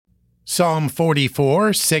Psalm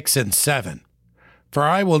 44, 6 and 7. For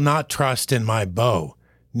I will not trust in my bow,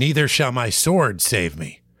 neither shall my sword save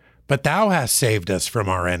me. But thou hast saved us from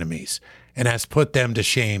our enemies, and hast put them to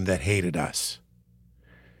shame that hated us.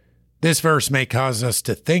 This verse may cause us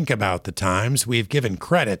to think about the times we've given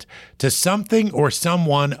credit to something or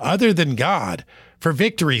someone other than God for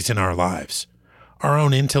victories in our lives. Our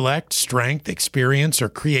own intellect, strength, experience, or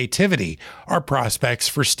creativity are prospects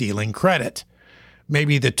for stealing credit.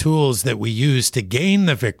 Maybe the tools that we use to gain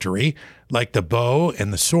the victory, like the bow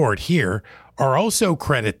and the sword here, are also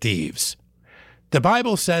credit thieves. The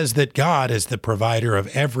Bible says that God is the provider of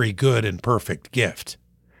every good and perfect gift.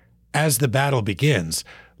 As the battle begins,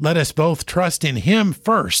 let us both trust in Him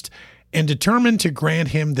first and determine to grant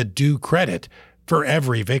Him the due credit for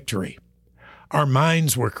every victory. Our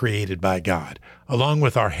minds were created by God, along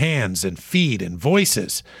with our hands and feet and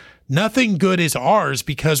voices. Nothing good is ours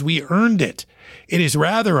because we earned it. It is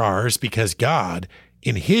rather ours because God,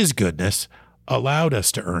 in His goodness, allowed us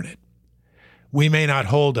to earn it. We may not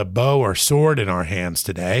hold a bow or sword in our hands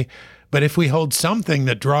today, but if we hold something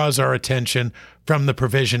that draws our attention from the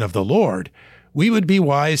provision of the Lord, we would be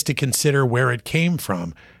wise to consider where it came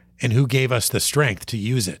from and who gave us the strength to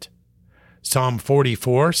use it. Psalm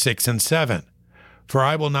 44, 6 and 7. For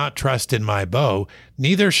I will not trust in my bow,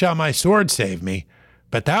 neither shall my sword save me,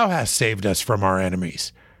 but thou hast saved us from our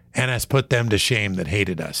enemies, and hast put them to shame that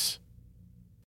hated us.